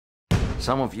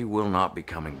Some of you will not be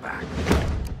coming back.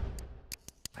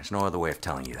 There's no other way of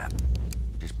telling you that.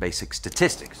 Just basic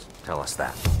statistics tell us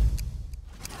that.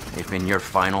 If in your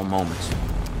final moments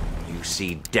you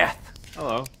see death,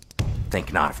 Hello.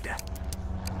 think not of death.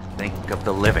 Think of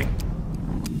the living.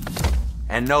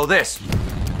 And know this,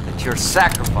 that your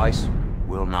sacrifice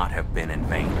will not have been in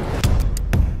vain.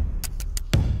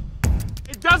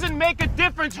 It doesn't make a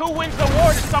difference who wins the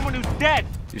war to someone who's dead.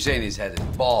 You're saying he's had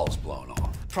his balls blown off?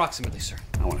 Approximately, sir.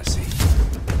 I want to see.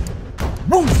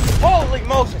 Woo! Holy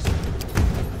Moses!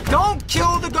 Don't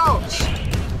kill the ghost!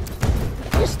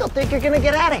 You still think you're gonna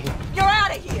get out of here? You're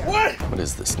out of here! What? What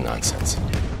is this nonsense?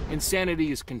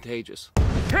 Insanity is contagious.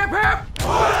 Hip hip!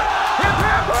 Hip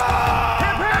hip!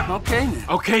 Hip hip! Okay, then.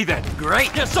 Okay then.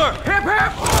 Great! Yes, sir. Hip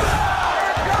hip!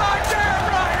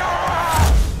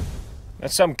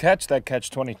 That's some catch, that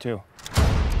catch-22.